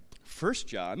1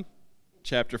 John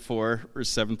chapter 4, verse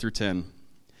 7 through 10.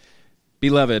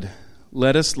 Beloved,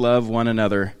 let us love one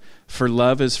another, for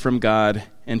love is from God,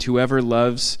 and whoever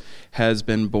loves has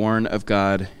been born of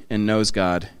God and knows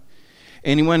God.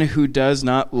 Anyone who does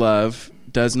not love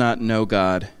does not know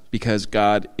God, because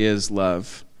God is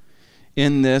love.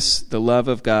 In this, the love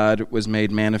of God was made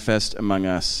manifest among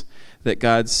us, that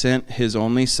God sent his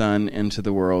only Son into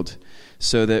the world,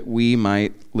 so that we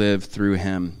might live through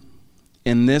him.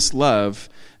 In this love,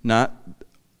 not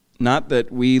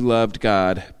that we loved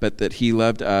God, but that he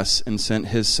loved us and sent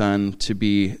his Son to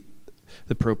be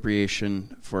the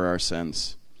propitiation for our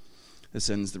sins. This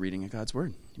ends the reading of God's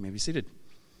word. You may be seated.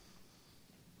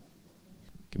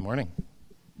 Good morning.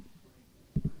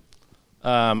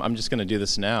 I'm just going to do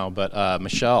this now, but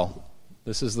Michelle,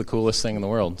 this is the coolest thing in the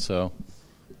world. So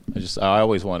I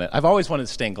always want it. I've always wanted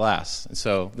stained glass, and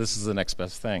so this is the next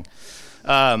best thing.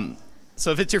 So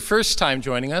if it's your first time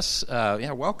joining us,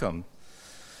 welcome.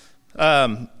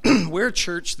 We're a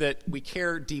church that we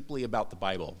care deeply about the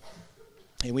Bible,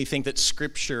 and we think that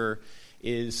Scripture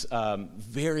is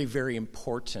very, very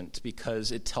important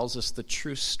because it tells us the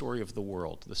true story of the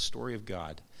world, the story of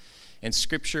God. And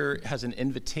Scripture has an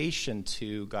invitation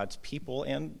to God's people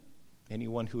and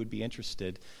anyone who would be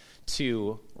interested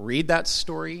to read that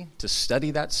story, to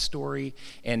study that story,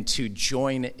 and to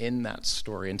join in that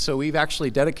story. And so we've actually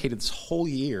dedicated this whole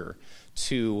year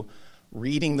to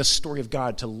reading the story of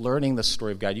God, to learning the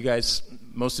story of God. You guys,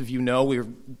 most of you know we're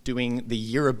doing the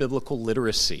year of biblical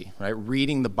literacy, right?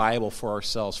 Reading the Bible for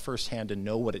ourselves firsthand to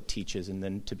know what it teaches and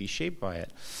then to be shaped by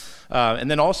it.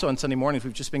 And then also on Sunday mornings,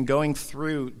 we've just been going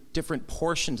through different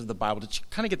portions of the Bible to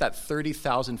kind of get that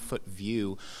 30,000-foot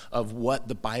view of what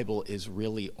the Bible is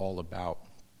really all about.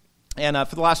 And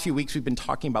for the last few weeks, we've been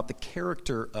talking about the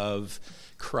character of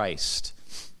Christ,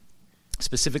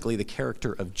 specifically the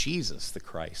character of Jesus, the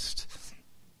Christ.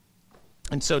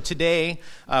 And so today,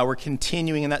 we're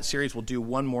continuing in that series. We'll do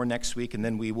one more next week, and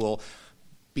then we will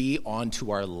be on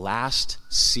to our last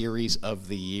series of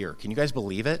the year. Can you guys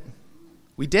believe it?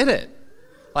 We did it.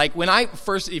 Like when I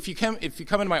first, if you come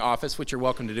into my office, which you're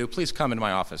welcome to do, please come into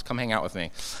my office. Come hang out with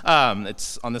me.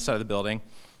 It's on this side of the building.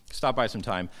 Stop by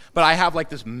sometime. But I have like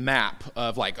this map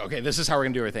of like, okay, this is how we're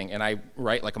going to do everything. And I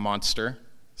write like a monster.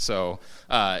 So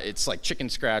it's like chicken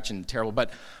scratch and terrible.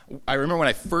 But I remember when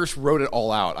I first wrote it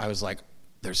all out, I was like,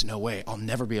 there's no way. I'll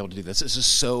never be able to do this. This is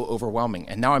so overwhelming.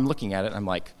 And now I'm looking at it, and I'm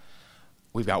like,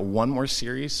 we've got one more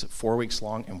series, 4 weeks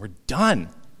long, and we're done.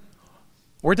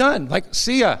 We're done. Like,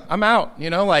 see ya. I'm out.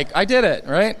 Like, I did it,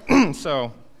 right?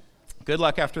 So, good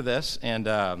luck after this. And,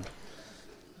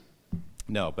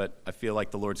 no, but I feel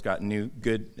like the Lord's got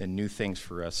good and new things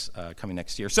for us coming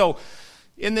next year. So,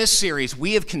 in this series,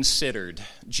 we have considered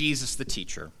Jesus the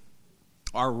teacher,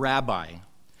 our rabbi,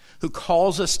 who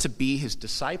calls us to be his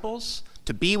disciples,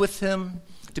 to be with him,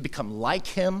 to become like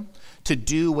him, to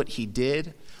do what he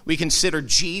did. We consider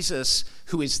Jesus,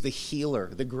 who is the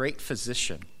healer, the great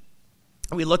physician.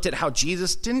 We looked at how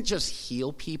Jesus didn't just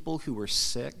heal people who were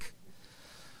sick.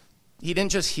 He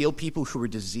didn't just heal people who were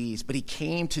diseased, but he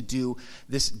came to do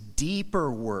this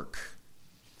deeper work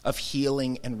of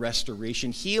healing and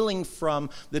restoration, healing from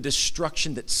the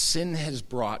destruction that sin has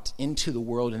brought into the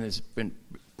world and has been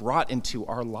brought into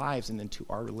our lives and into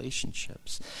our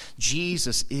relationships.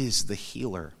 Jesus is the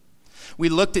healer. We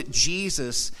looked at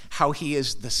Jesus, how he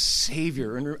is the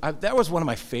Savior. And that was one of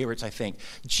my favorites, I think.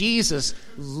 Jesus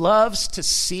loves to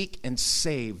seek and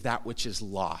save that which is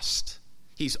lost.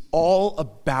 He's all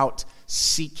about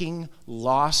seeking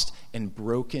lost and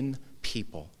broken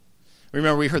people.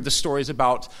 Remember, we heard the stories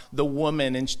about the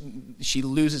woman, and she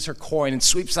loses her coin and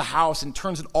sweeps the house and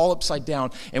turns it all upside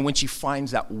down. And when she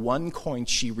finds that one coin,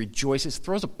 she rejoices,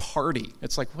 throws a party.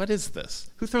 It's like, what is this?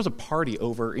 Who throws a party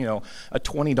over, a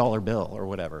 $20 bill or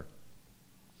whatever?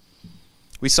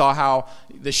 We saw how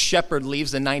the shepherd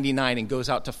leaves the 99 and goes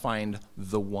out to find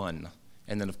the one.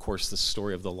 And then, of course, the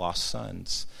story of the lost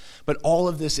sons. But all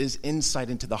of this is insight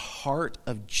into the heart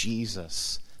of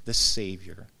Jesus, the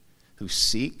Savior, who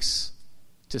seeks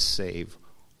to save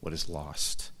what is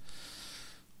lost.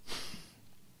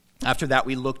 After that,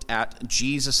 we looked at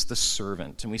Jesus the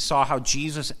servant, and we saw how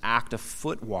Jesus' act of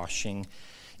foot washing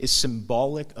is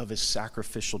symbolic of his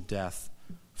sacrificial death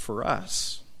for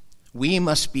us. We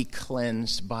must be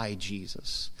cleansed by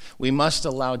Jesus. We must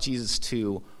allow Jesus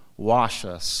to wash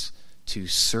us, to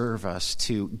serve us,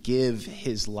 to give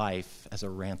his life as a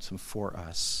ransom for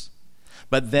us.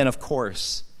 But then, of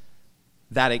course,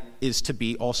 that is to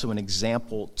be also an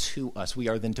example to us. We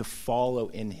are then to follow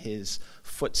in his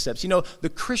footsteps.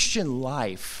 The Christian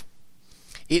life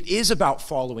It is about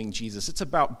following Jesus. It's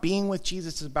about being with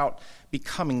Jesus. It's about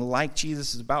becoming like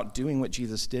Jesus. It's about doing what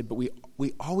Jesus did. But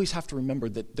we always have to remember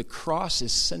that the cross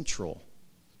is central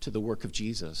to the work of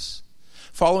Jesus.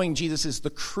 Following Jesus is the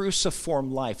cruciform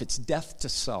life. It's death to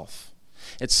self.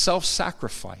 It's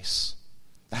self-sacrifice.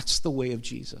 That's the way of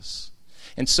Jesus.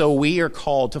 And so we are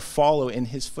called to follow in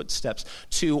his footsteps,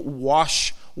 to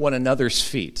wash one another's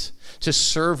feet, to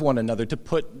serve one another, to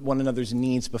put one another's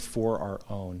needs before our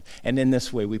own. And in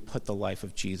this way, we put the life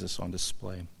of Jesus on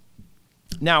display.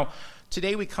 Now,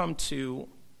 today we come to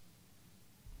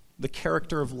the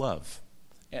character of love.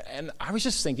 And I was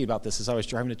just thinking about this as I was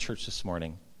driving to church this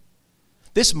morning.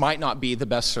 This might not be the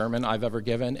best sermon I've ever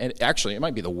given, and actually, it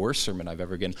might be the worst sermon I've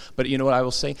ever given. But you know what I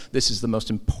will say? This is the most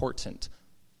important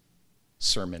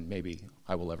sermon maybe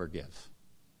I will ever give.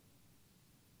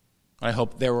 I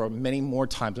hope there are many more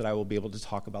times that I will be able to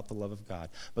talk about the love of God.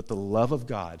 But the love of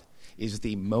God is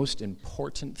the most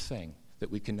important thing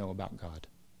that we can know about God.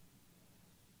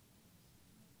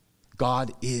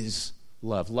 God is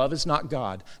love. Love is not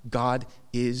God. God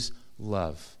is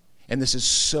love. And this is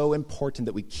so important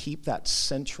that we keep that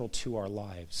central to our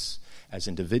lives as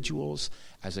individuals,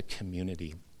 as a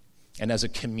community, and as a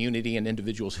community and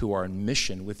individuals who are on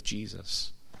mission with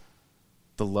Jesus,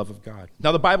 the love of God.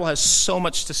 Now, the Bible has so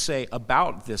much to say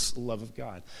about this love of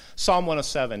God. Psalm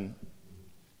 107,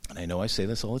 and I know I say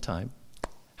this all the time,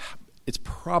 it's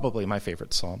probably my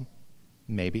favorite psalm,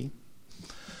 maybe.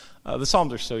 The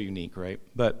Psalms are so unique, right?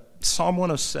 But Psalm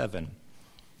 107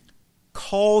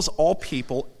 calls all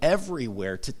people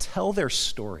everywhere to tell their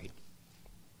story.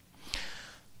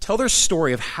 Tell their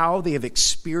story of how they have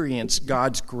experienced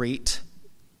God's great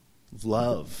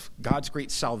love, God's great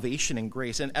salvation and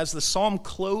grace. And as the psalm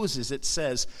closes, it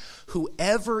says,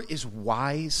 "Whoever is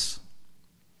wise,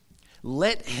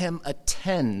 let him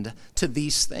attend to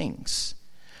these things.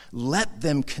 Let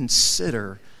them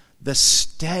consider the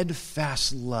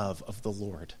steadfast love of the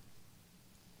Lord."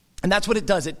 And that's what it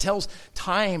does. It tells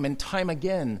time and time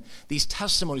again these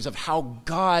testimonies of how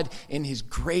God, in his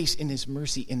grace, in his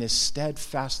mercy, in his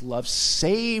steadfast love,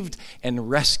 saved and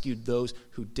rescued those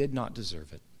who did not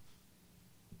deserve it.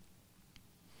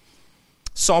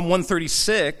 Psalm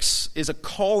 136 is a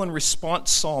call and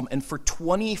response psalm, and for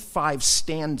 25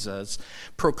 stanzas,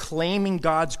 proclaiming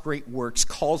God's great works,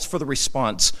 calls for the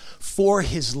response, "For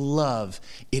his love,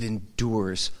 it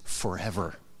endures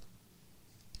forever."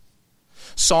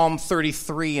 Psalm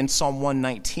 33 and Psalm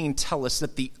 119 tell us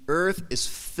that the earth is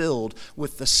filled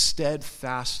with the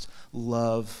steadfast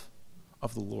love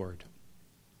of the Lord.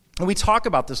 And we talk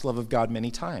about this love of God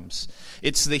many times.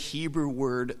 It's the Hebrew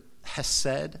word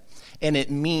hesed, and it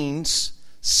means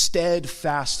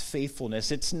steadfast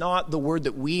faithfulness. It's not the word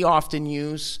that we often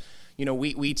use. You know,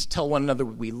 we tell one another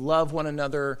we love one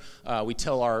another. We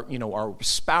tell our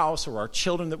spouse or our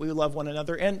children that we love one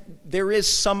another. And there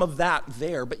is some of that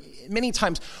there. But many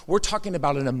times we're talking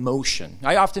about an emotion.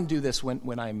 I often do this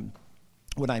when I'm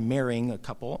marrying a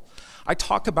couple. I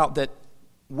talk about that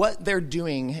what they're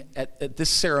doing at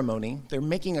this ceremony. They're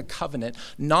making a covenant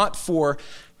not for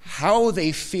how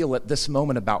they feel at this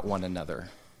moment about one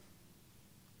another,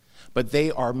 but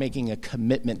they are making a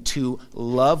commitment to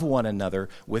love one another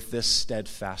with this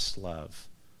steadfast love.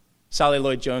 Sally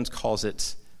Lloyd-Jones calls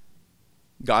it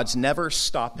God's never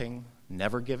stopping,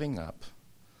 never giving up,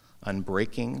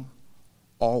 unbreaking,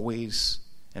 always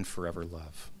and forever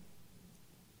love.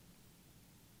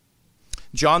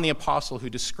 John the Apostle, who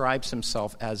describes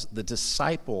himself as the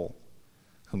disciple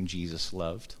whom Jesus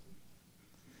loved,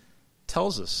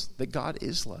 tells us that God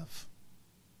is love.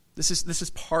 This is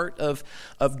part of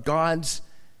God's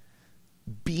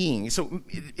being. So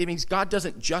it means God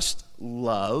doesn't just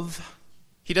love.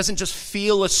 He doesn't just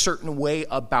feel a certain way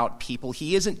about people.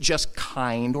 He isn't just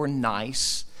kind or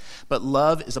nice, but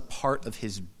love is a part of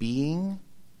his being,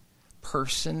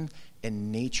 person,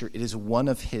 and nature. It is one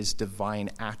of his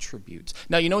divine attributes.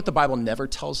 Now, you know what the Bible never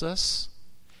tells us?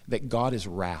 That God is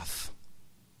wrath.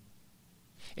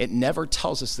 It never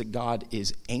tells us that God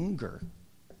is anger.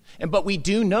 But we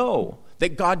do know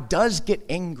that God does get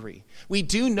angry. We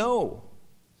do know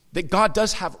that God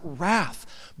does have wrath.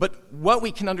 But what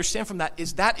we can understand from that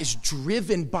is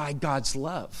driven by God's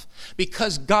love.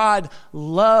 Because God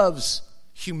loves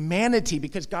humanity,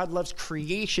 because God loves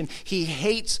creation, he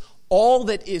hates all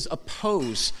that is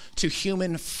opposed to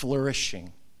human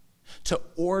flourishing, to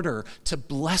order, to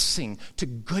blessing, to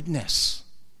goodness.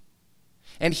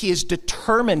 And he is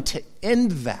determined to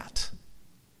end that.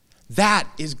 That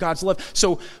is God's love.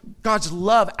 So God's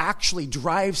love actually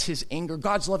drives his anger.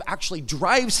 God's love actually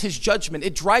drives his judgment.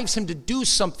 It drives him to do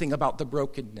something about the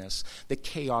brokenness, the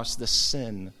chaos, the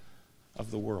sin of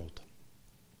the world.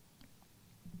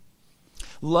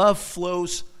 Love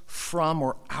flows from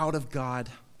or out of God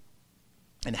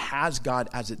and has God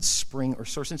as its spring or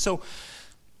source. And so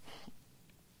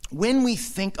when we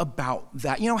think about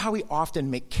that, you know how we often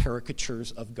make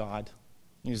caricatures of God?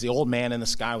 He's the old man in the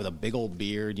sky with a big old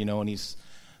beard, and he's,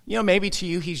 maybe to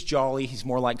you he's jolly, he's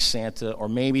more like Santa, or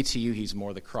maybe to you he's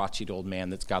more the crotchety old man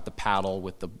that's got the paddle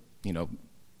with the,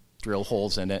 drill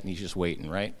holes in it and he's just waiting,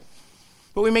 right?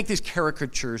 But we make these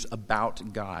caricatures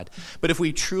about God. But if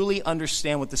we truly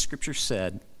understand what the scriptures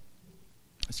say,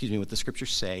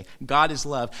 God is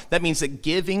love, that means that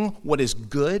giving what is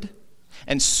good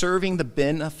and serving the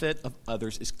benefit of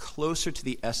others is closer to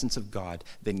the essence of God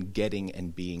than getting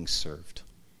and being served.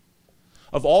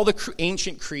 Of all the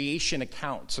ancient creation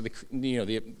accounts, or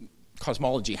the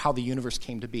cosmology, how the universe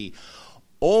came to be,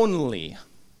 only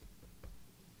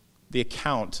the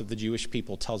account of the Jewish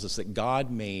people tells us that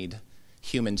God made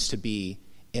humans to be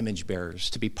image bearers,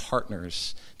 to be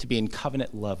partners, to be in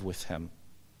covenant love with him.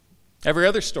 Every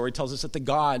other story tells us that the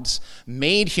gods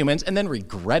made humans and then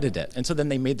regretted it. And so then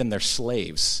they made them their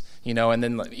slaves, and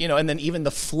then even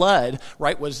the flood,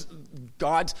 right, was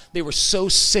gods, they were so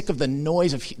sick of the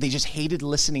noise they just hated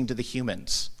listening to the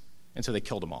humans. And so they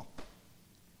killed them all.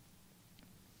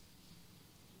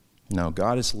 No,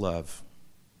 God is love.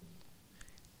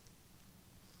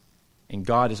 And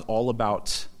God is all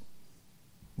about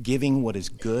giving what is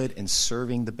good and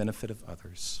serving the benefit of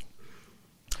others.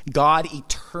 God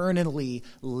eternally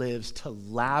lives to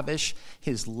lavish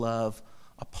his love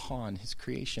upon his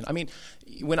creation. I mean,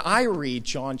 when I read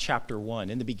John chapter 1,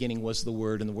 in the beginning was the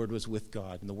Word, and the Word was with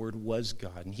God, and the Word was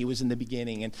God, and he was in the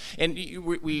beginning. And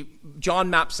John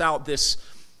maps out this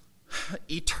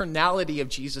eternality of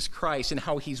Jesus Christ and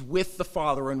how he's with the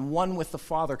Father and one with the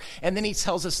Father. And then he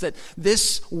tells us that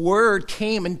this Word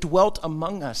came and dwelt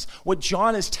among us. What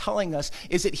John is telling us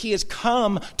is that he has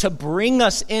come to bring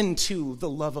us into the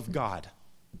love of God.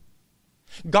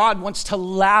 God wants to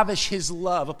lavish his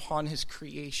love upon his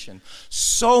creation,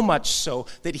 so much so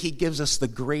that he gives us the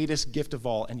greatest gift of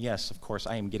all. And yes, of course,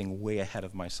 I am getting way ahead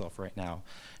of myself right now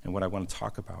and what I want to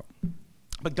talk about.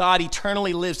 But God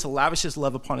eternally lives to lavish his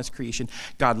love upon his creation.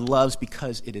 God loves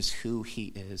because it is who he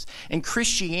is. And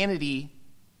Christianity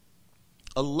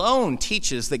alone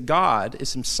teaches that God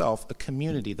is himself a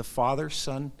community, the Father,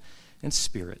 Son, and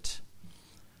Spirit,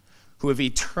 who have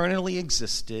eternally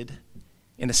existed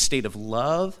in a state of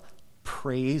love,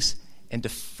 praise, and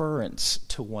deference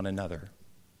to one another.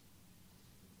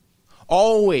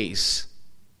 Always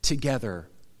together,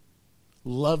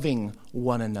 loving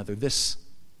one another. This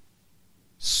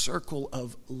circle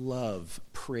of love,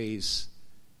 praise,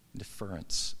 and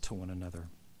deference to one another.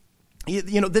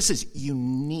 This is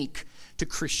unique to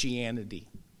Christianity.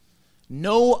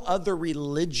 No other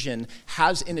religion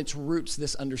has in its roots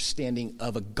this understanding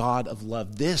of a God of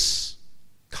love. This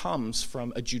comes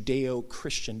from a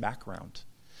Judeo-Christian background.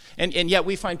 And yet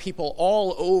we find people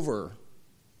all over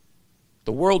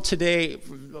the world today,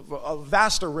 a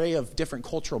vast array of different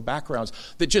cultural backgrounds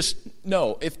that just,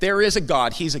 no, if there is a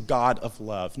God, he's a God of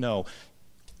love. No,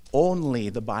 only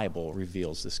the Bible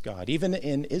reveals this God. Even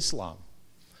in Islam,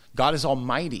 God is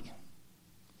almighty,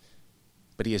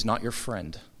 but he is not your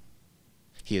friend.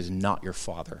 He is not your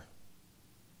father.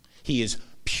 He is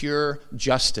pure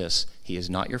justice. He is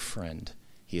not your friend.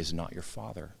 He is not your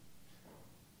father.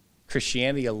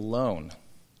 Christianity alone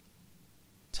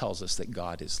tells us that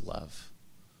God is love.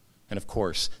 And of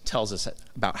course, tells us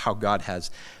about how God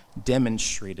has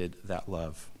demonstrated that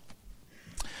love.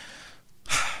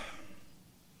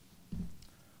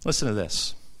 Listen to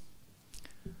this.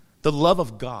 The love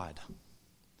of God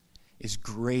is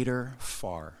greater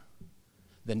far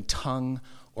than tongue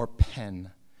or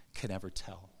pen can ever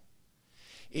tell.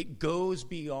 It goes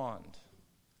beyond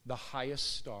the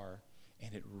highest star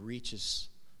and it reaches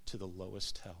to the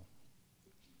lowest hell.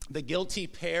 The guilty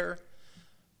pair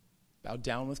bowed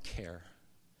down with care.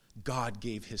 God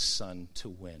gave his son to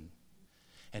win.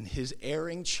 And his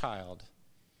erring child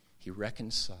he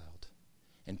reconciled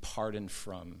and pardoned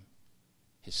from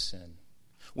his sin.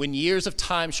 When years of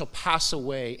time shall pass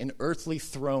away and earthly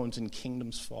thrones and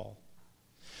kingdoms fall,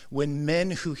 when men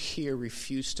who hear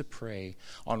refuse to pray,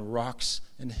 on rocks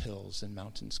and hills and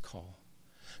mountains call,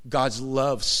 God's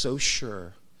love so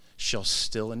sure shall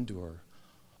still endure,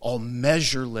 all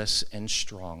measureless and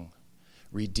strong,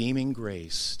 redeeming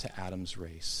grace to Adam's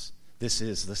race. This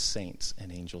is the saints'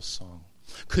 and angels' song.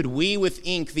 Could we with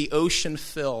ink the ocean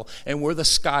fill, and were the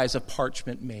skies of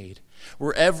parchment made,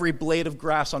 were every blade of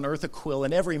grass on earth a quill,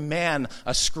 and every man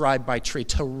a scribe by trade,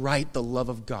 to write the love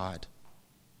of God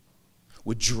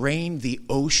would drain the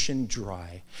ocean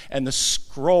dry, and the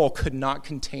scroll could not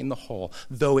contain the whole,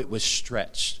 though it was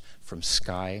stretched from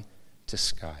sky to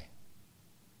sky.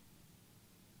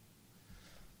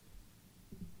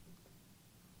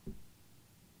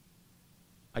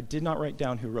 I did not write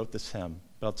down who wrote this hymn,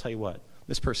 but I'll tell you what,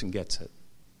 this person gets it.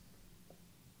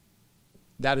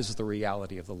 That is the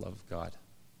reality of the love of God.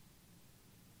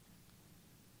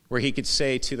 Where he could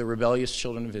say to the rebellious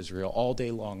children of Israel, all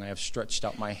day long I have stretched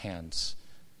out my hands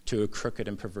to a crooked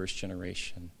and perverse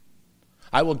generation.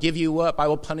 I will give you up. I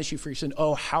will punish you for your sin.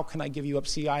 Oh, how can I give you up?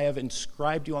 See, I have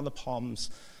inscribed you on the palms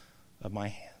of my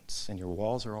hands, and your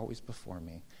walls are always before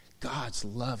me. God's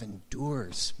love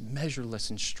endures,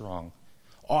 measureless and strong,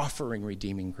 offering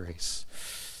redeeming grace.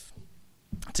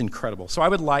 It's incredible. So I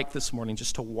would like this morning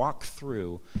just to walk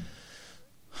through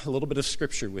a little bit of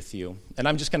scripture with you. And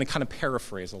I'm just going to kind of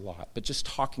paraphrase a lot, but just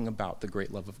talking about the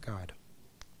great love of God.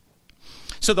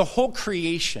 So the whole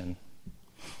creation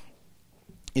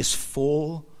is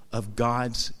full of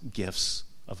God's gifts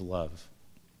of love.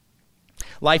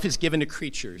 Life is given to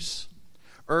creatures.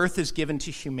 Earth is given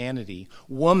to humanity.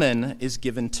 Woman is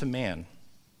given to man.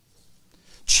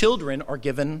 Children are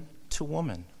given to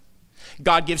woman.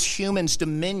 God gives humans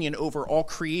dominion over all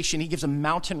creation. He gives them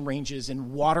mountain ranges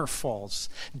and waterfalls,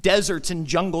 deserts and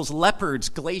jungles, leopards,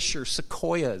 glaciers,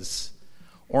 sequoias,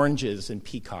 oranges, and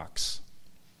peacocks.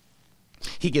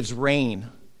 He gives rain.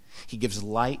 He gives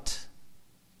light.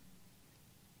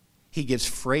 He gives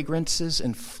fragrances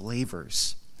and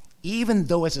flavors. Even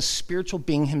though as a spiritual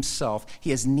being himself,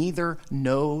 he has neither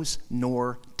nose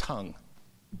nor tongue.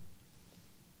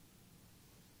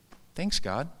 Thanks,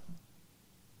 God.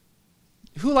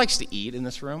 Who likes to eat in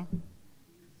this room?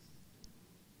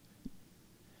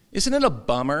 Isn't it a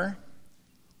bummer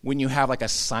when you have like a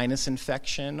sinus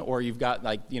infection or you've got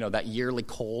like, that yearly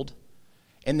cold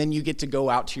and then you get to go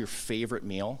out to your favorite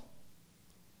meal?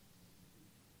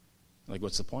 Like,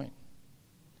 what's the point?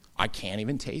 I can't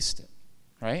even taste it,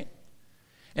 right?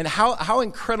 And how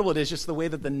incredible it is just the way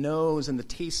that the nose and the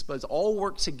taste buds all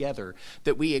work together,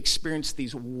 that we experience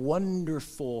these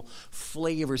wonderful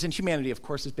flavors. And humanity, of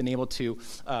course, has been able to,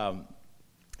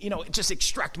 just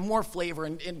extract more flavor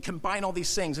and combine all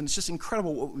these things. And it's just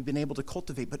incredible what we've been able to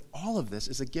cultivate. But all of this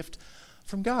is a gift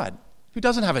from God, who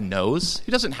doesn't have a nose,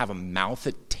 who doesn't have a mouth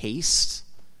that tastes,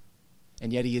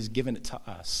 and yet he has given it to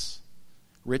us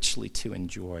richly to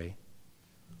enjoy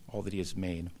all that he has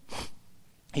made.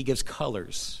 He gives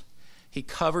colors. He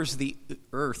covers the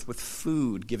earth with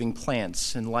food, giving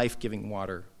plants and life-giving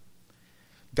water.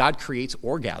 God creates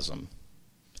orgasm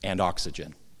and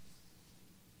oxygen.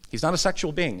 He's not a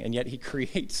sexual being, and yet he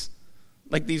creates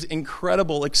like these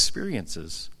incredible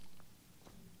experiences.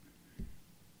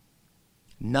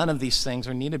 None of these things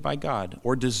are needed by God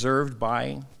or deserved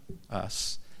by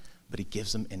us, but he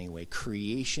gives them anyway.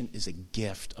 Creation is a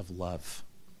gift of love.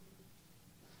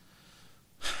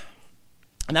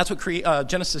 And that's what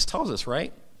Genesis tells us,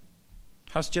 right?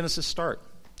 How's Genesis start?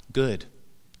 Good,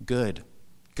 good,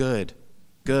 good,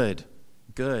 good,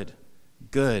 good,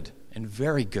 good, and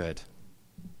very good.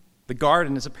 The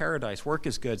garden is a paradise. Work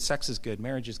is good. Sex is good.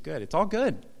 Marriage is good. It's all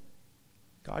good.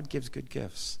 God gives good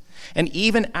gifts. And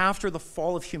even after the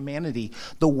fall of humanity,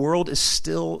 the world is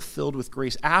still filled with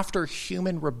grace. After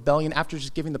human rebellion, after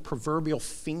just giving the proverbial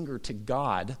finger to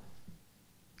God,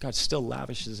 God still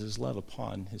lavishes his love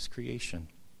upon his creation.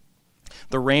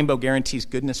 The rainbow guarantees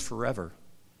goodness forever.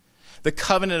 The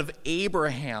covenant of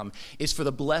Abraham is for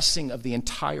the blessing of the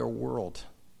entire world.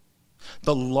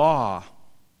 The law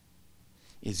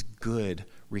is good,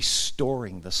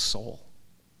 restoring the soul.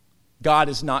 God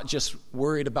is not just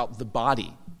worried about the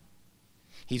body.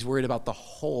 He's worried about the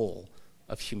whole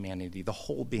of humanity, the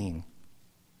whole being.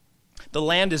 The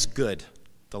land is good,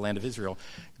 the land of Israel.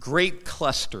 Grape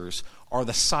clusters are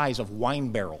the size of wine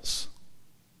barrels.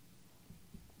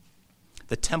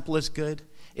 The temple is good.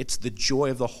 It's the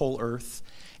joy of the whole earth.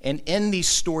 And in these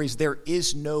stories, there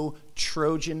is no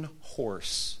Trojan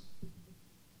horse.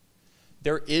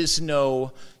 There is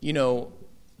no,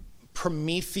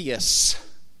 Prometheus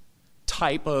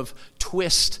type of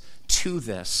twist to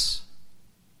this.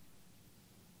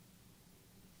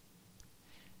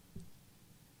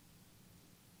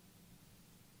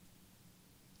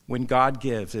 When God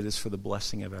gives, it is for the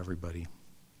blessing of everybody.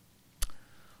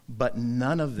 But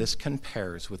none of this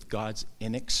compares with God's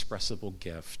inexpressible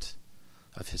gift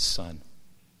of his Son.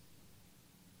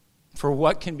 For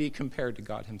what can be compared to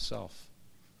God himself?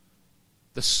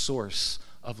 The source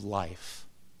of life.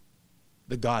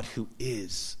 The God who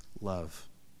is love.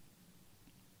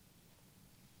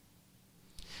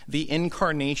 The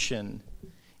incarnation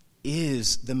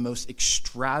is the most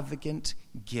extravagant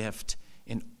gift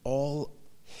in all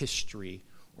history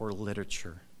or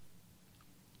literature.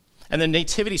 And the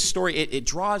nativity story, it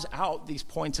draws out these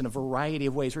points in a variety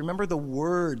of ways. Remember the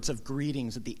words of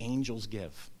greetings that the angels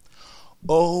give.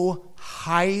 O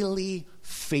highly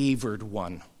favored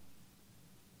one,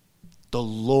 the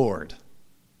Lord,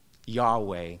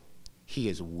 Yahweh, he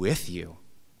is with you.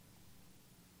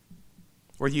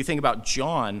 Or you think about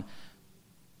John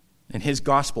and his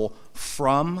gospel,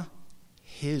 from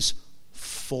his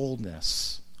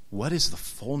fullness. What is the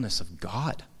fullness of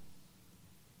God?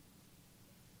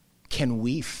 Can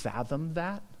we fathom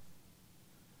that?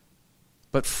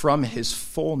 But from his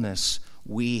fullness,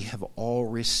 we have all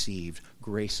received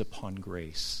grace upon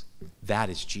grace. That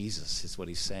is Jesus, is what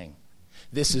he's saying.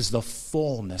 This is the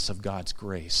fullness of God's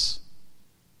grace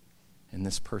in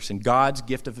this person. God's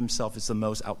gift of himself is the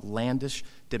most outlandish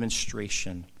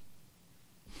demonstration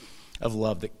of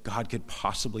love that God could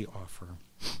possibly offer.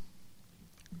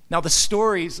 Now, the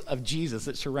stories of Jesus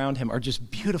that surround him are just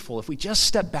beautiful. If we just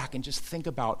step back and just think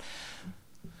about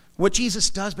what Jesus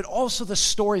does, but also the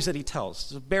stories that he tells.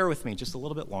 So bear with me just a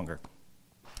little bit longer.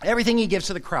 Everything he gives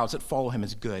to the crowds that follow him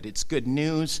is good. It's good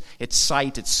news, it's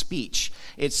sight, it's speech,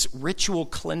 it's ritual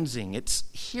cleansing, it's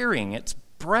hearing, it's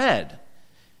bread.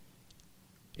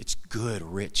 It's good,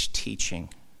 rich teaching.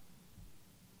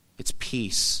 It's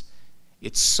peace.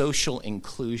 It's social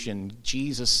inclusion.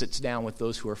 Jesus sits down with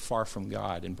those who are far from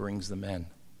God and brings them in.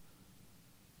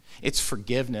 It's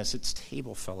forgiveness. It's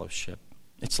table fellowship.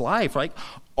 It's life, right?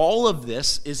 All of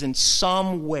this is in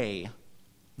some way,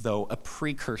 though, a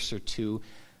precursor to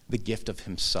the gift of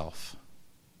himself.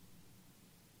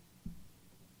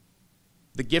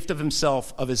 The gift of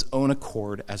himself of his own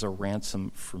accord as a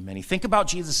ransom for many. Think about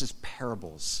Jesus'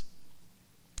 parables.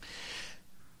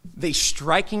 They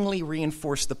strikingly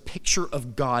reinforce the picture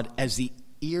of God as the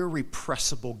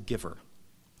irrepressible giver,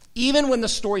 even when the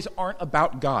stories aren't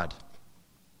about God.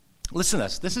 Listen to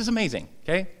this. This is amazing,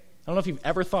 okay? I don't know if you've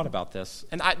ever thought about this.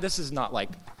 And this is not like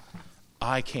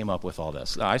I came up with all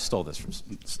this. I stole this from...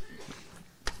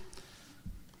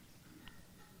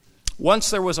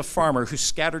 Once there was a farmer who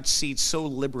scattered seeds so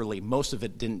liberally, most of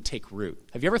it didn't take root.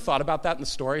 Have you ever thought about that in the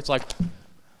story? It's like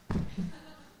who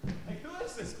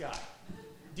is this guy?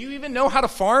 Do you even know how to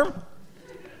farm?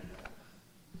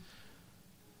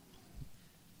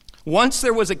 Once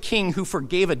there was a king who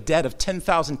forgave a debt of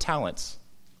 10,000 talents.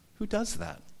 Who does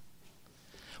that?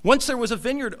 Once there was a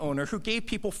vineyard owner who gave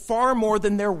people far more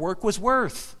than their work was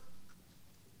worth.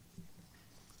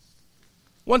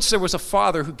 Once there was a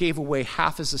father who gave away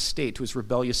half his estate to his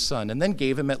rebellious son and then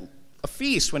gave him a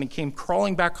feast when he came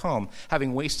crawling back home,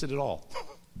 having wasted it all.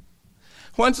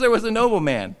 Once there was a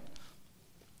nobleman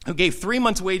who gave 3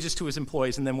 months' wages to his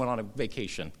employees and then went on a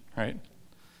vacation, right?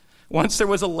 Once there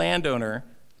was a landowner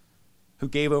who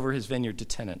gave over his vineyard to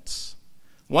tenants.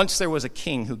 Once there was a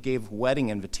king who gave wedding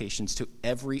invitations to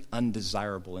every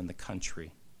undesirable in the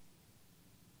country.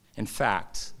 In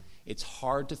fact, it's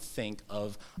hard to think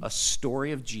of a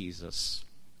story of Jesus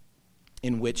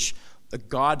in which a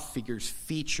God figure's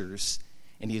features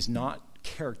and he is not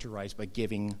characterized by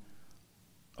giving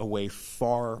away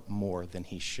far more than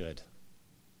he should.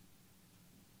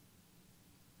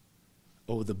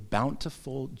 Oh, the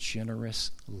bountiful,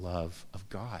 generous love of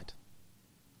God.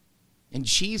 And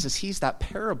Jesus, he's that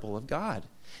parable of God.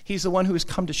 He's the one who has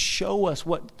come to show us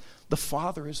what the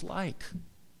Father is like.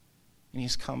 And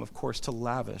he's come, of course, to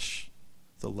lavish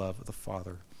the love of the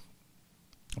Father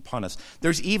upon us.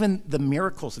 There's even the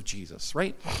miracles of Jesus,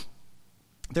 right?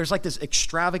 There's like this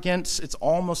extravagance. It's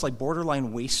almost like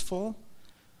borderline wasteful.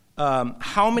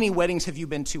 How many weddings have you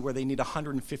been to where they need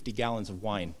 150 gallons of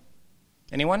wine?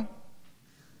 Anyone?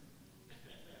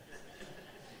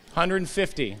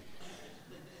 150.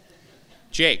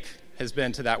 Jake has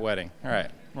been to that wedding. All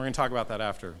right, we're going to talk about that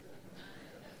after.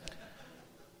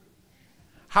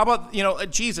 How about,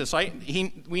 Jesus, right?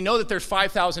 We know that there's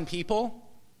 5,000 people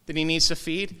that he needs to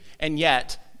feed, and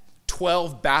yet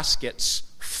 12 baskets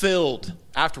filled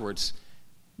afterwards.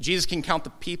 Jesus can count the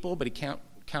people, but he can't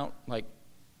count, like,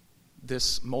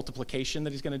 this multiplication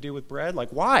that he's going to do with bread. Like,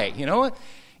 why?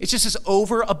 It's just this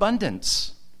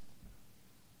overabundance.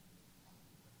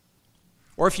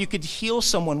 Or if you could heal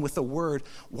someone with a word,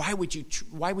 why would you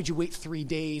wait 3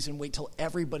 days and wait till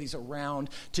everybody's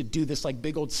around to do this like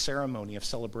big old ceremony of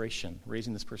celebration,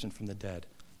 raising this person from the dead?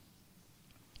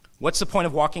 What's the point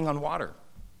of walking on water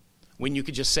when you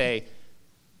could just say,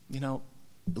 it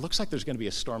looks like there's going to be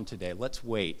a storm today. Let's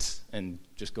wait and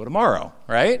just go tomorrow,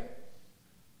 right?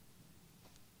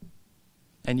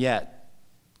 And yet,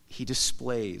 he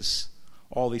displays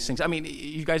all these things. I mean,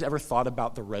 you guys ever thought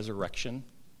about the resurrection?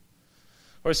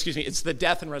 It's the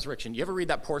death and resurrection. You ever read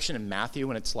that portion in Matthew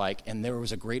when it's like, and there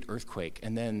was a great earthquake,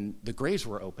 and then the graves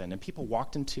were open, and people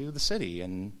walked into the city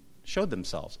and showed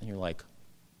themselves. And you're like,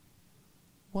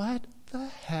 what the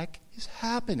heck is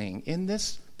happening in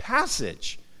this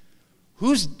passage?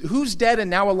 Who's dead and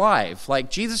now alive?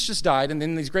 Like, Jesus just died, and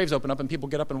then these graves open up, and people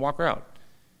get up and walk out.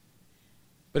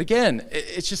 But again,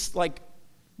 it's just like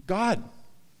God.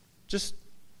 Just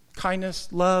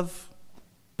kindness, love,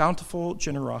 bountiful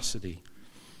generosity.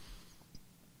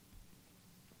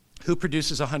 Who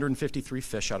produces 153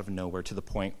 fish out of nowhere to the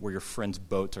point where your friend's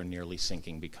boats are nearly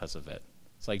sinking because of it?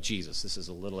 It's like, Jesus, this is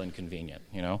a little inconvenient,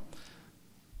 you know?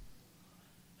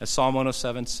 As Psalm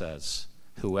 107 says,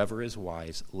 whoever is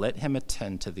wise, let him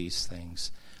attend to these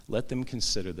things. Let them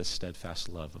consider the steadfast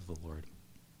love of the Lord.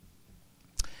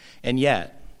 And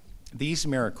yet, these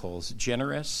miracles,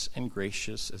 generous and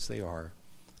gracious as they are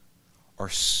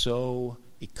so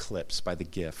eclipsed by the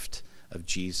gift of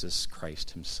Jesus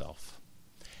Christ himself.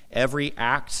 Every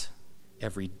act,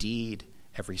 every deed,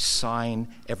 every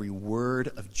sign, every word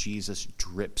of Jesus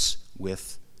drips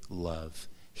with love.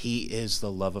 He is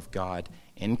the love of God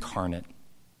incarnate.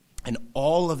 And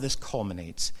all of this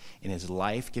culminates in his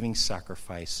life-giving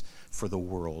sacrifice for the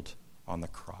world on the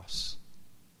cross.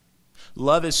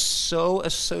 Love is so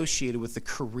associated with the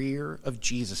career of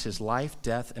Jesus, his life,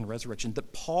 death, and resurrection,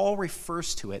 that Paul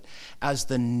refers to it as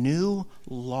the new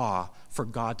law for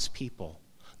God's people,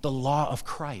 the law of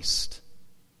Christ.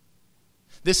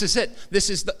 This is it. This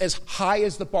is as high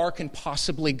as the bar can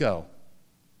possibly go.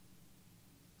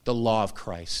 The law of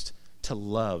Christ, to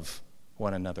love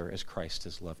one another as Christ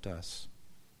has loved us.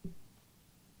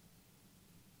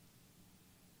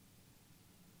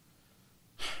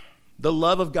 The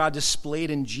love of God displayed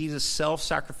in Jesus'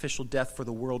 self-sacrificial death for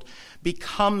the world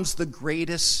becomes the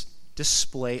greatest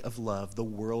display of love the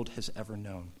world has ever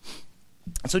known.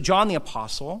 And so John the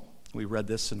Apostle, we read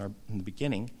this in the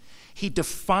beginning, he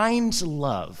defines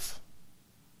love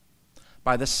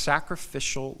by the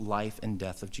sacrificial life and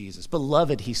death of Jesus.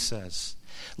 Beloved, he says,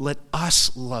 let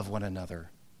us love one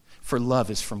another, for love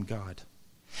is from God.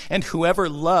 And whoever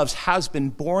loves has been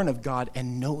born of God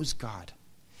and knows God.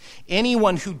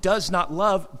 Anyone who does not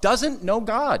love doesn't know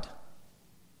God,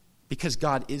 because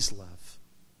God is love.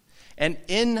 And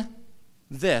in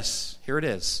this, here it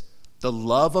is, the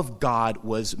love of God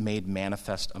was made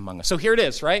manifest among us. So here it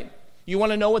is, right? You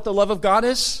want to know what the love of God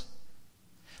is?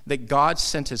 That God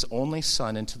sent his only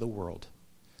Son into the world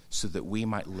so that we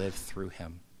might live through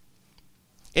him.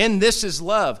 In this is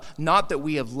love, not that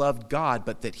we have loved God,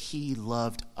 but that he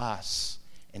loved us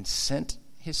and sent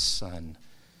his Son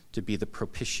to be the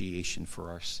propitiation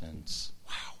for our sins.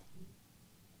 Wow.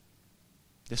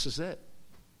 This is it.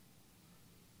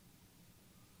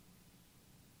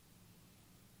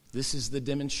 This is the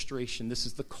demonstration. This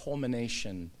is the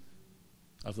culmination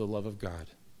of the love of God.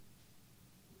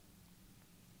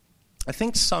 I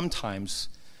think sometimes,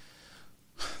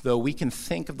 though, we can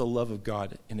think of the love of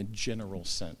God in a general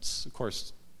sense. Of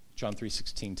course, John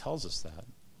 3:16 tells us that.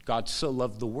 God so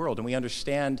loved the world, and we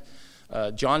understand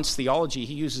John's theology.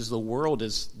 He uses the world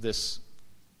as this,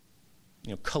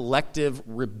 collective,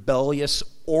 rebellious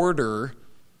order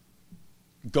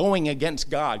going against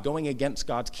God, going against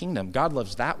God's kingdom. God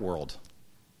loves that world,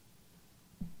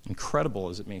 incredible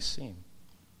as it may seem.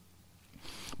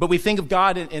 But we think of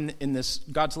God in this,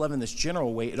 God's love in this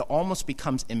general way. It almost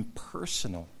becomes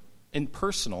impersonal.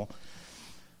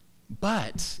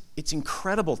 But it's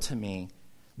incredible to me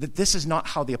that this is not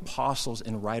how the apostles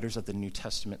and writers of the New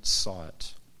Testament saw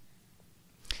it.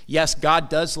 Yes, God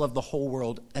does love the whole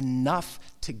world enough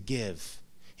to give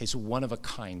his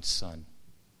one-of-a-kind Son.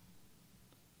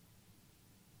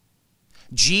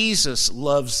 Jesus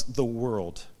loves the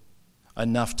world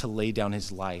enough to lay down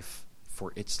his life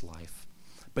for its life.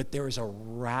 But there is a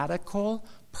radical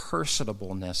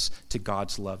personableness to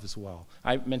God's love as well.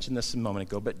 I mentioned this a moment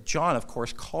ago, but John, of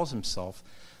course, calls himself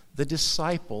the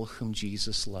disciple whom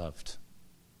Jesus loved.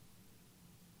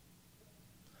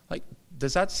 Like,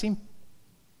 does that seem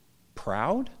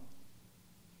proud?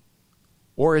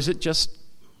 Or is it just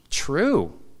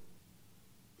true?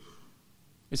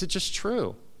 Is it just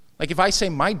true? Like, if I say,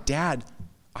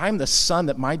 I'm the son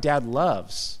that my dad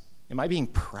loves, am I being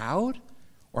proud?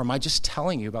 Or am I just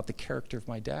telling you about the character of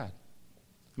my dad?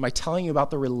 Am I telling you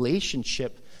about the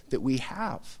relationship that we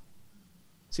have?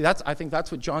 See, I think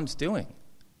that's what John's doing.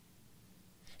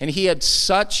 And he had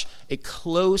such a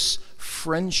close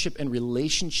friendship and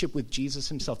relationship with Jesus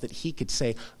himself that he could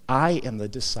say, I am the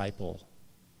disciple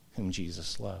whom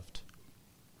Jesus loved.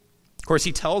 Of course,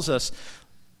 he tells us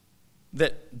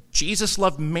that Jesus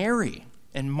loved Mary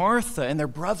and Martha and their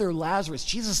brother Lazarus.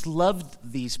 Jesus loved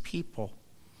these people.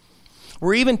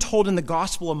 We're even told in the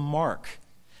Gospel of Mark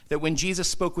that when Jesus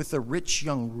spoke with the rich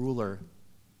young ruler,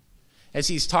 as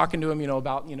he's talking to him,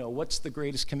 about, what's the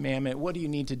greatest commandment? What do you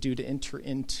need to do to enter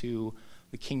into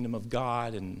the kingdom of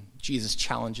God? And Jesus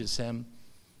challenges him.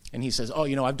 And he says,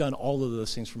 I've done all of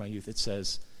those things for my youth. It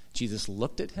says, Jesus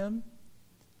looked at him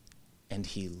and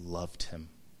he loved him.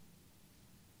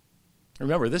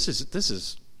 Remember, this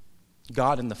is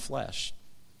God in the flesh.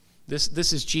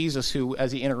 This is Jesus who,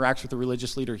 as he interacts with the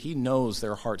religious leader, he knows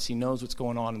their hearts. He knows what's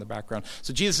going on in the background.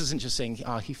 So Jesus isn't just saying,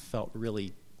 he felt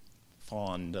really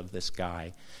fond of this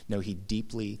guy. No, he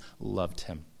deeply loved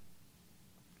him.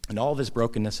 And all of his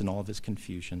brokenness and all of his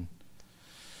confusion.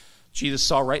 Jesus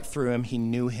saw right through him. He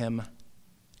knew him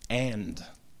and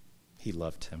he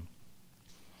loved him.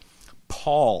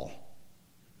 Paul,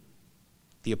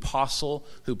 the apostle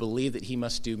who believed that he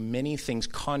must do many things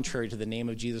contrary to the name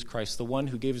of Jesus Christ, the one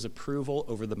who gave his approval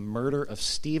over the murder of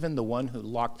Stephen, the one who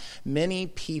locked many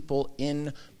people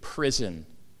in prison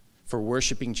for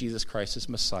worshiping Jesus Christ as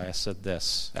Messiah, said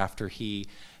this after he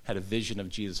had a vision of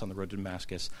Jesus on the road to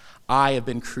Damascus: I have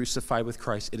been crucified with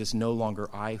Christ. It is no longer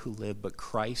I who live, but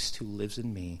Christ who lives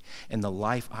in me. And the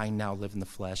life I now live in the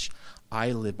flesh,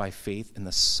 I live by faith in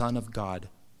the Son of God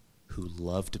who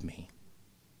loved me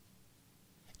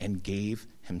and gave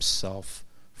himself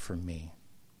for me.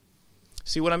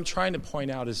 See, what I'm trying to point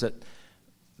out is that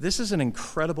this is an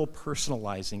incredible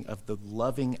personalizing of the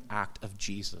loving act of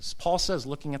Jesus. Paul says,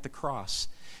 looking at the cross,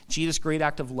 Jesus' great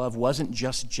act of love wasn't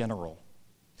just general.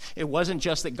 It wasn't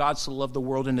just that God so loved the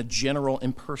world in a general,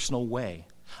 impersonal way.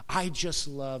 I just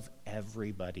love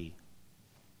everybody.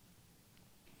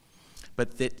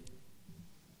 But that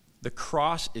the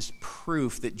cross is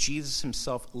proof that Jesus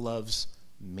himself loves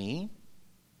me,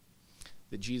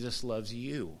 that Jesus loves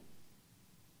you,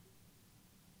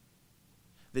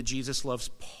 that Jesus loves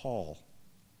Paul,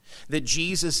 that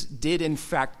Jesus did in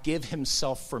fact give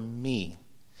himself for me,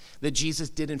 that Jesus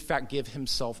did in fact give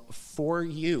himself for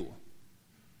you,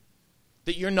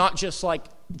 that you're not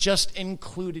just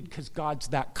included because God's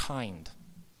that kind,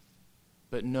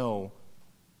 but no,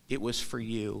 it was for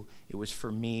you, it was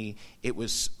for me, it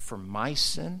was for my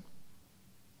sin,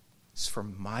 it's for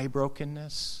my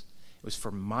brokenness, it was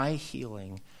for my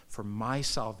healing, for my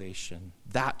salvation.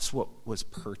 That's what was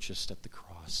purchased at the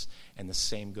cross. And the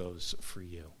same goes for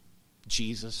you.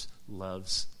 Jesus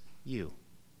loves you.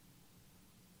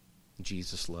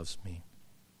 Jesus loves me.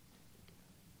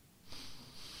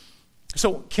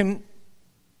 So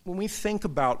when we think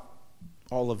about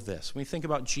all of this, when we think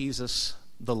about Jesus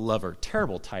the lover,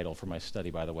 terrible title for my study,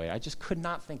 by the way. I just could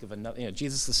not think of another,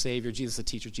 Jesus the Savior, Jesus the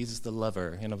teacher, Jesus the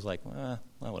lover. And I was like, well,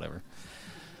 whatever.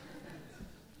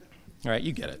 All right,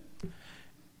 you get it.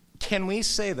 Can we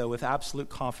say, though, with absolute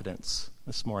confidence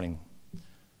this morning,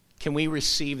 can we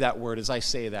receive that word as I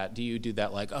say that? Do you do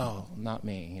that like, oh, not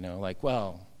me, like,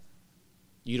 well,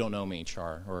 you don't know me,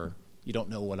 Char, or you don't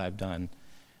know what I've done.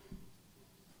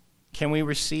 Can we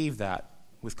receive that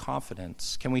with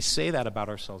confidence? Can we say that about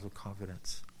ourselves with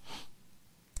confidence?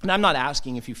 And I'm not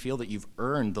asking if you feel that you've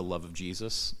earned the love of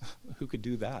Jesus. Who could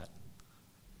do that?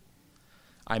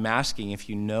 I'm asking if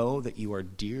you know that you are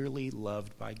dearly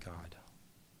loved by God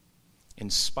in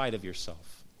spite of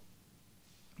yourself,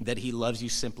 that he loves you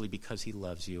simply because he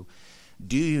loves you.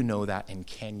 Do you know that, and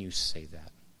can you say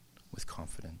that with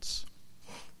confidence?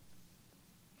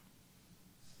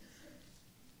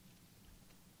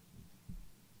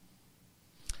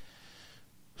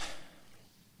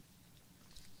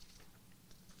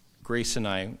 Grace and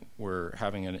I were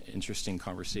having an interesting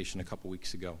conversation a couple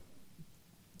weeks ago.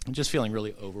 I'm just feeling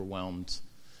really overwhelmed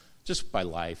just by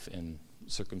life and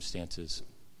circumstances.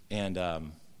 And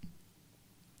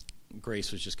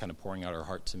Grace was just kind of pouring out her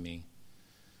heart to me.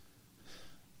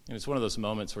 And it's one of those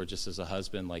moments where just as a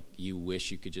husband, like, you wish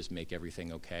you could just make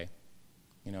everything okay.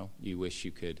 You wish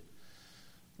you could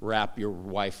wrap your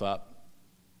wife up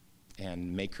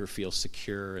and make her feel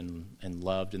secure and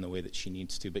loved in the way that she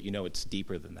needs to. But it's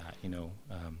deeper than that. You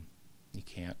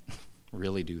can't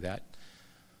really do that.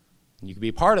 You can be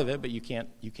a part of it, but you can't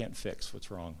fix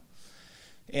what's wrong.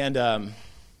 And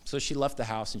so she left the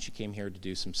house and she came here to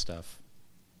do some stuff.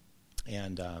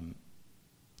 And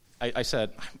I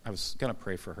said I was going to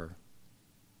pray for her.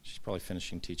 She's probably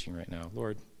finishing teaching right now.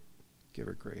 Lord, give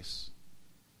her grace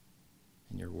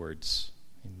in your words.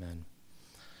 Amen.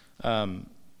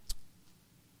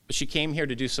 But she came here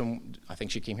to do I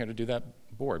think she came here to do that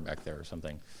board back there or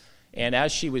something. And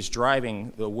as she was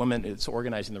driving, the woman that's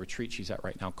organizing the retreat she's at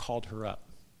right now called her up.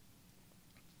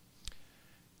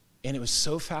 And it was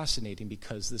so fascinating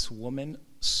because this woman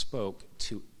spoke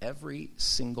to every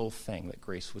single thing that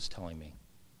Grace was telling me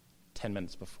 10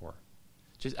 minutes before.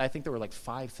 I think there were like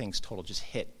 5 things total, just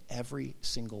hit every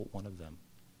single one of them.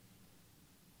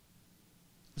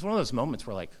 It's one of those moments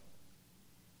where like,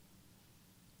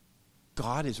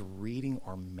 God is reading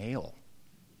our mail.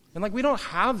 And like, we don't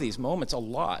have these moments a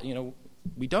lot,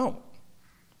 we don't.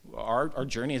 Our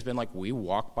journey has been like, we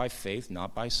walk by faith,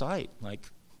 not by sight. Like,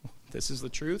 this is the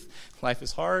truth. Life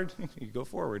is hard. You go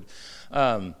forward.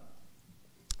 And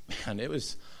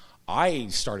I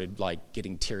started like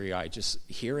getting teary-eyed just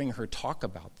hearing her talk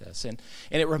about this. And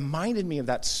it reminded me of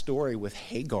that story with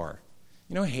Hagar.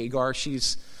 Hagar,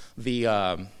 she's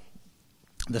the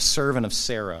servant of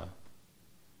Sarah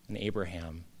and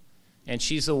Abraham. And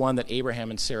she's the one that Abraham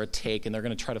and Sarah take, and they're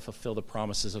going to try to fulfill the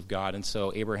promises of God. And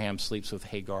so Abraham sleeps with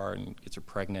Hagar and gets her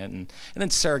pregnant. And then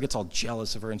Sarah gets all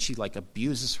jealous of her, and she like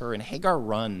abuses her. And Hagar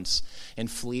runs and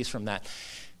flees from that.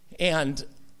 And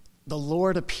the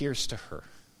Lord appears to her.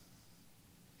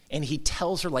 And he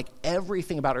tells her like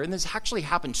everything about her. And this actually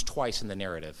happens twice in the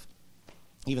narrative,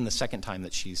 even the second time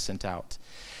that she's sent out.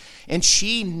 And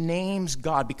she names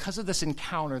God because of this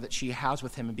encounter that she has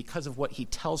with him and because of what he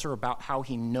tells her about how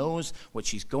he knows what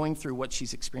she's going through, what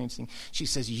she's experiencing. She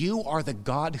says, "You are the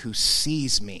God who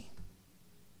sees me."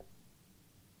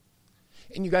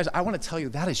 And you guys, I want to tell you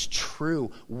that is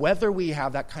true. Whether we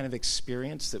have that kind of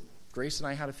experience that Grace and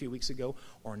I had a few weeks ago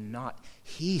or not,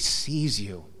 he sees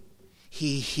you.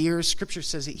 He hears, Scripture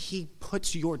says that he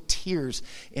puts your tears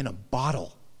in a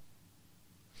bottle.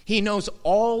 He knows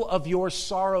all of your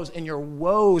sorrows and your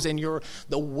woes and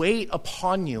the weight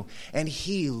upon you, and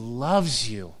he loves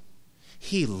you.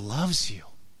 He loves you.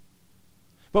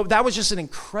 But that was just an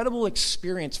incredible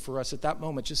experience for us at that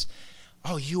moment. Just,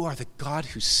 you are the God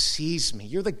who sees me.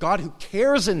 You're the God who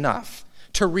cares enough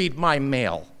to read my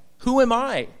mail. Who am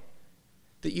I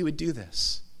that you would do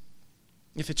this?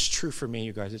 If it's true for me,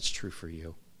 you guys, it's true for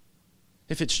you.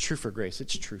 If it's true for Grace,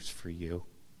 it's true for you.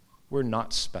 We're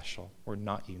not special. We're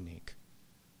not unique.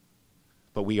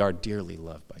 But we are dearly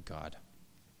loved by God.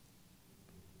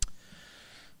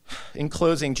 In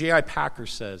closing, J.I. Packer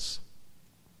says,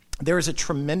 "There is a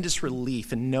tremendous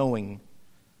relief in knowing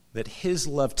that his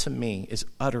love to me is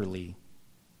utterly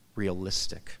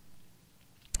realistic,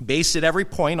 based at every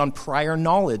point on prior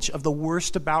knowledge of the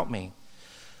worst about me,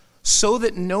 so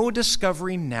that no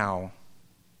discovery now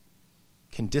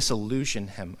can disillusion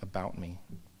him about me,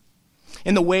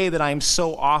 in the way that I am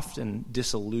so often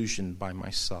disillusioned by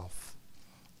myself,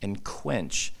 and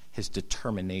quench his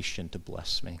determination to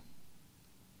bless me.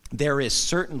 There is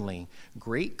certainly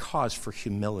great cause for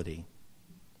humility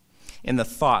in the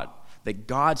thought that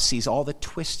God sees all the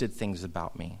twisted things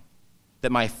about me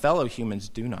that my fellow humans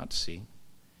do not see,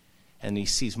 and he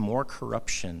sees more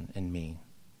corruption in me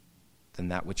than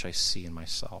that which I see in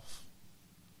myself.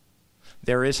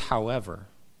 There is, however,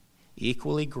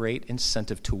 equally great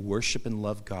incentive to worship and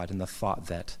love God in the thought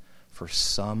that, for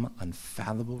some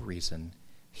unfathomable reason,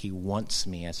 he wants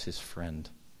me as his friend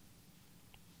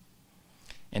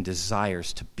and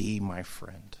desires to be my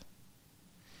friend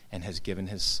and has given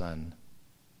his son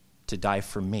to die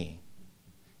for me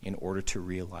in order to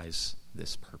realize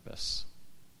this purpose."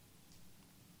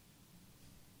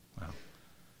 Wow.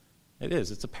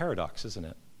 It's a paradox, isn't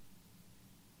it?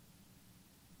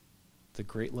 The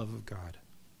great love of God.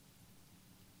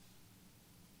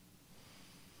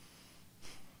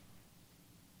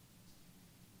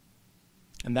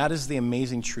 And that is the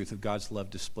amazing truth of God's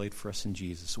love displayed for us in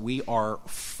Jesus. We are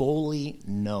fully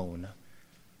known,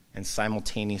 and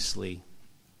simultaneously,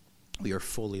 we are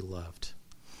fully loved.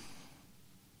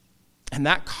 And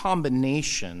that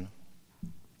combination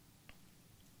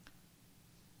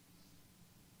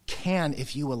can,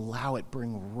 if you allow it,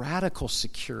 bring radical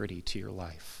security to your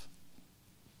life.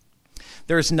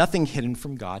 There is nothing hidden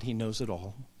from God. He knows it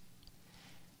all.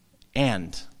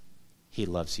 And he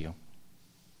loves you.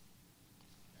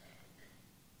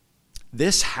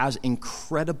 This has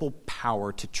incredible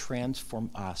power to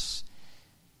transform us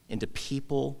into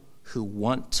people who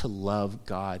want to love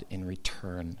God in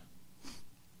return,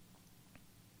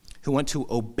 who want to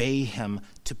obey him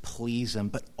to please him,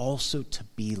 but also to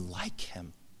be like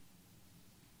him,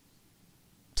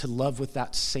 to love with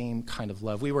that same kind of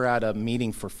love. We were at a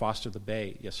meeting for Foster the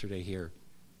Bay yesterday here,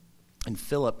 and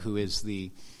Philip, who is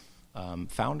the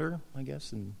founder, I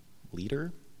guess, and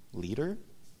leader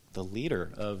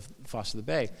of Foster the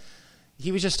Bay,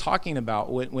 he was just talking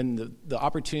about when the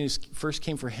opportunities first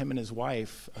came for him and his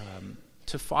wife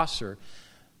to foster,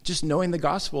 just knowing the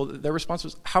gospel, their response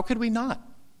was, how could we not?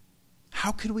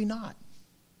 How could we not?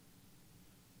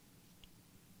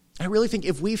 I really think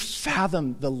if we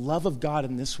fathom the love of God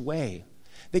in this way,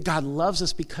 that God loves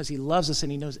us because he loves us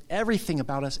and he knows everything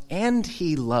about us and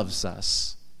he loves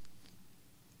us,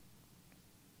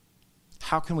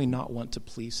 how can we not want to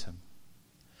please him?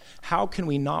 How can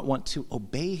we not want to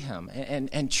obey him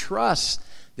and trust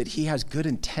that he has good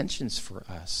intentions for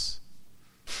us?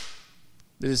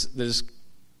 His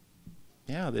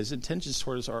intentions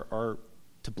toward us are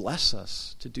to bless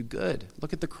us, to do good.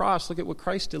 Look at the cross. Look at what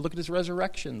Christ did. Look at his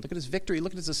resurrection. Look at his victory.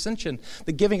 Look at his ascension,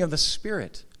 the giving of the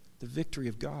Spirit, the victory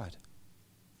of God.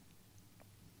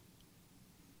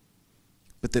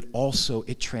 But that also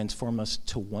it transforms us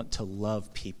to want to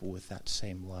love people with that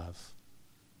same love.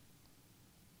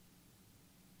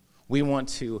 We want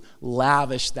to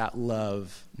lavish that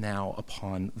love now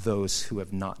upon those who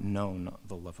have not known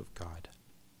the love of God.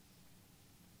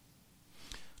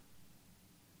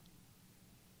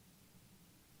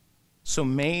 So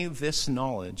may this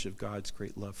knowledge of God's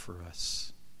great love for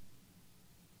us,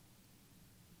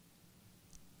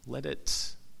 let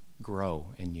it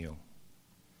grow in you.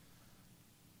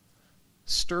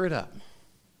 Stir it up.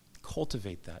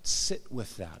 Cultivate that. Sit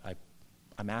with that.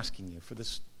 I'm asking you for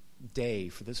this day,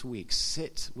 for this week,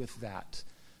 sit with that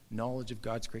knowledge of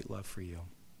God's great love for you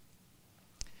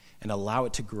and allow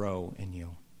it to grow in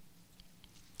you.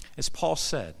 As Paul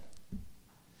said,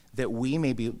 that we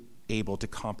may be able to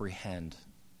comprehend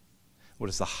what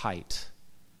is the height,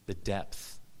 the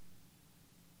depth,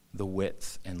 the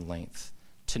width, and length,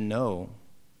 to know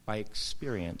by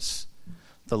experience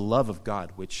the love of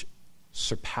God which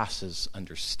surpasses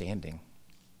understanding.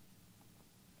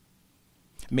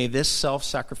 May this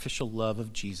self-sacrificial love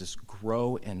of Jesus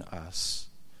grow in us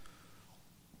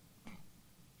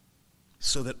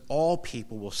so that all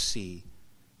people will see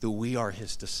that we are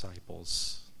his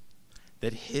disciples,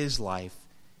 that his life,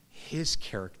 his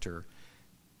character,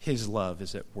 his love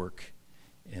is at work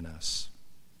in us.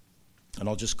 And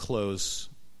I'll just close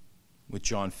with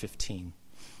John 15.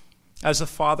 As the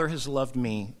Father has loved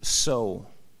me, so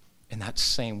in that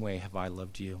same way have I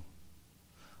loved you.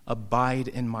 Abide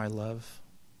in my love.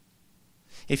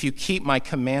 If you keep my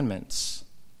commandments,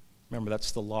 remember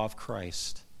that's the law of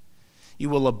Christ, you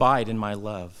will abide in my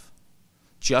love,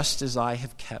 just as I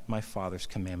have kept my Father's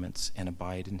commandments and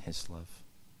abide in his love.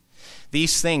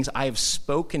 These things I have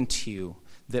spoken to you,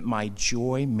 that my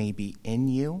joy may be in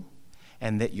you,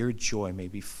 and that your joy may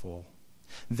be full.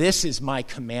 This is my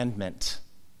commandment,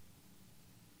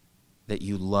 that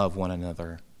you love one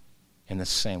another in the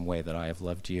same way that I have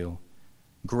loved you.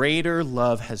 Greater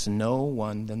love has no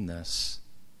one than this,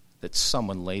 that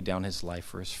someone lay down his life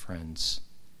for his friends.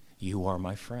 You are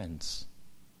my friends,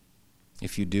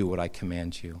 if you do what I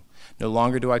command you. No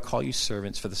longer do I call you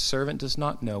servants, for the servant does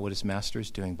not know what his master is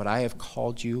doing, but I have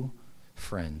called you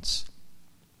friends.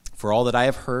 For all that I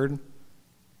have heard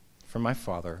from my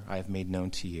Father, I have made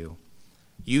known to you.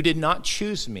 You did not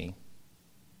choose me,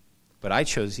 but I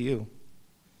chose you.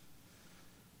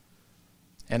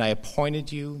 And I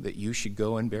appointed you that you should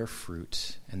go and bear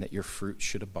fruit, and that your fruit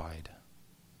should abide,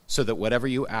 so that whatever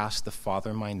you ask the Father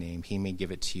in my name, he may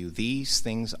give it to you. These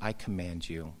things I command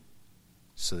you,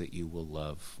 so that you will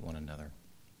love one another.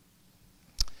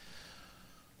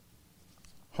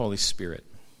 Holy Spirit,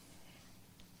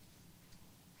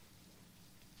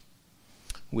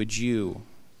 would you,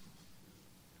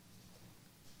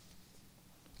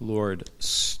 Lord,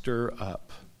 stir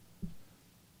up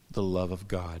the love of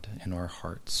God in our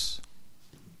hearts.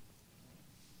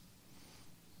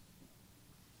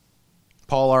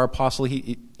 Paul, our apostle,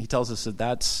 he tells us that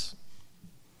that's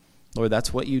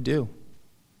what you do.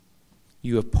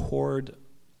 You have poured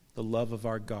the love of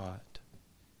our God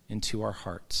into our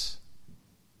hearts.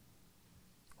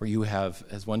 Or you have,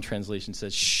 as one translation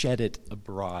says, shed it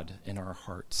abroad in our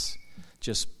hearts.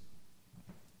 Just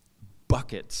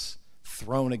buckets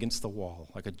thrown against the wall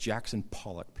like a Jackson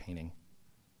Pollock painting.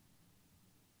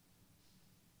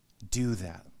 Do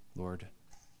that, Lord.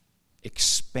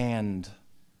 Expand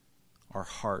our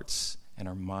hearts and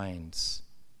our minds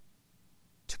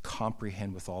to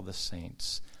comprehend with all the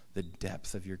saints the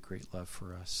depth of your great love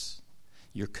for us,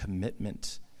 your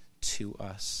commitment to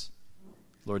us.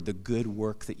 Lord, the good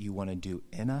work that you want to do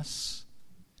in us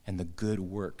and the good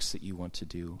works that you want to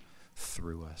do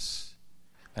through us.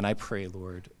 And I pray,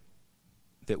 Lord,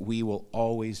 that we will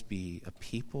always be a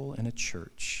people and a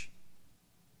church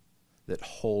that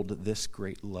hold this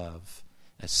great love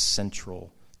as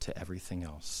central to everything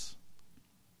else.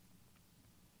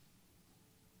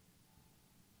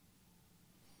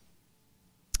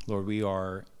 Lord, we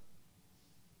are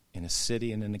in a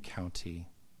city and in a county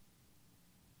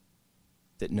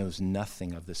that knows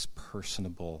nothing of this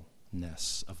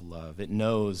personableness of love. It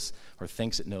knows, or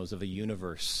thinks it knows, of a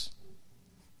universe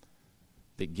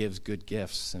that gives good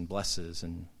gifts and blesses,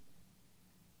 and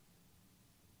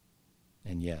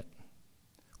yet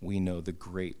we know the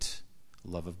great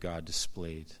love of God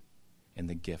displayed in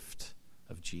the gift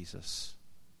of Jesus,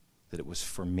 that it was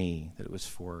for me, that it was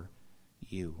for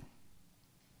you.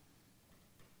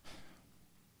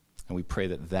 And we pray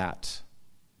that that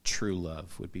true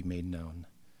love would be made known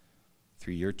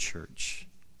through your church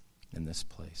in this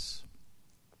place.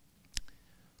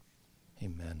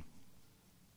 Amen.